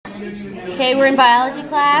Okay, we're in biology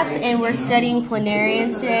class and we're studying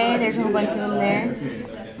planarians today. There's a whole bunch of them there.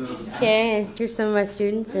 Okay, and here's some of my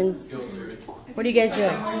students. And what are you guys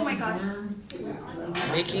doing? Oh my gosh.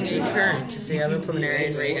 Making a current to see how the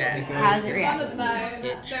planarian reacts. How does it react?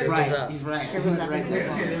 It shrivels up. He's right. Shrivels up. Right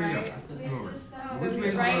there. Which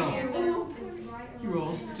way right? He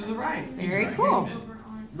rolls to the right. Very cool.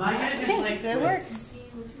 My guy just like Good work.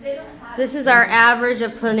 This is our average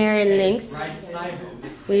of planarian lengths.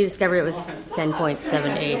 We discovered it was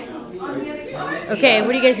 10.78. Okay, what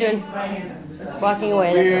are you guys doing? Walking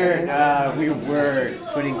away. That's We were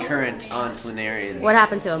putting current on planarians. what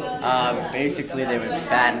happened to them? Basically, they would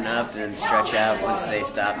fatten up and then stretch out once they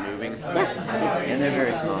stop moving. Yeah. And they're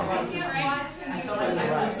very small.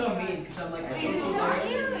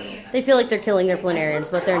 They feel like they're killing their planarians,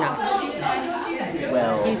 but they're not.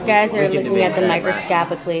 Well, These guys are we can looking at them debate that.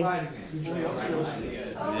 microscopically.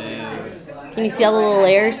 Can you see all the little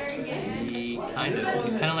layers?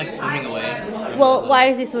 He's kind of like swimming away. Well, why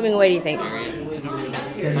is he swimming away, do you think?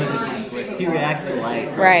 he reacts to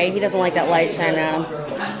light. Right, he doesn't like that light shining on him.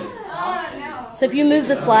 So if you move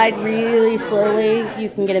the slide really slowly, you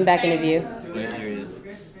can get him back into view.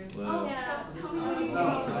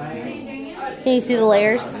 Can you see the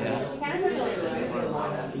layers?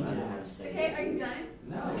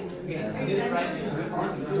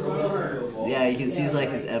 Yeah, you can see like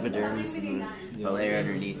his epidermis and the layer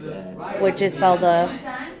underneath that. Which is called the...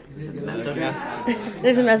 Is it the mesoderm?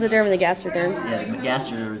 There's a mesoderm and the gastroderm. Yeah, the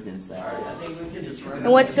gastroderm is inside.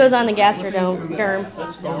 And what goes on the gastrodome?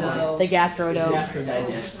 The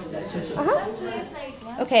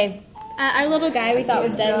gastrodome. Okay. Our little guy we thought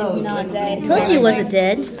was dead is not dead. I told you he wasn't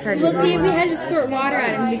dead. It's hard to Well, see, see. we had to squirt water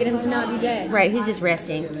at him to get him to not be dead. Right, he's just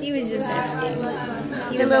resting. He was just resting.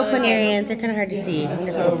 They're little planarians. They're kind of hard to see.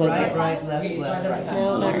 They're full focus.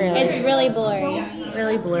 No, not really. It's really blurry.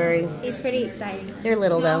 Really blurry. He's pretty exciting. They're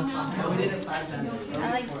little though.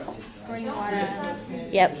 I like squirting water at him.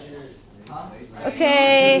 Yep.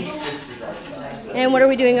 Okay. And what are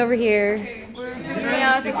we doing over here?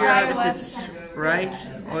 Figure out if it's right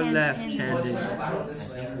or left-handed.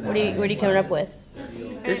 What are you coming up with?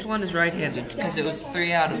 This one is right-handed because it was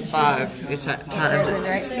 3 out of 5. It's timed.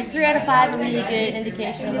 Right. Is 3 out of 5 a really good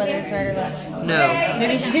indication of whether it's right or left? No.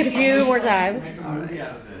 Maybe you should do it a few more times.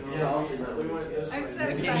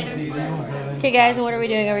 Okay, guys, and what are we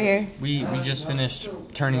doing over here? We just finished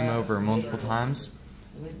turning him over multiple times,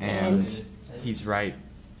 and he's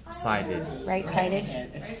right-sided.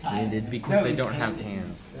 Right-sided? Because they don't have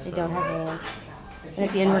hands. They don't have hands. And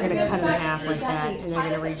at the end, we're going to cut them in half like that, and they're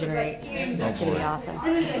going to regenerate. That's going to be awesome.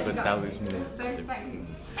 But that was me.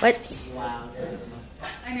 What?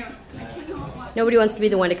 Nobody wants to be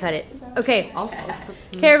the one to cut it. Okay. Okay,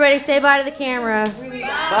 everybody, say bye to the camera.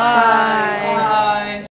 Bye.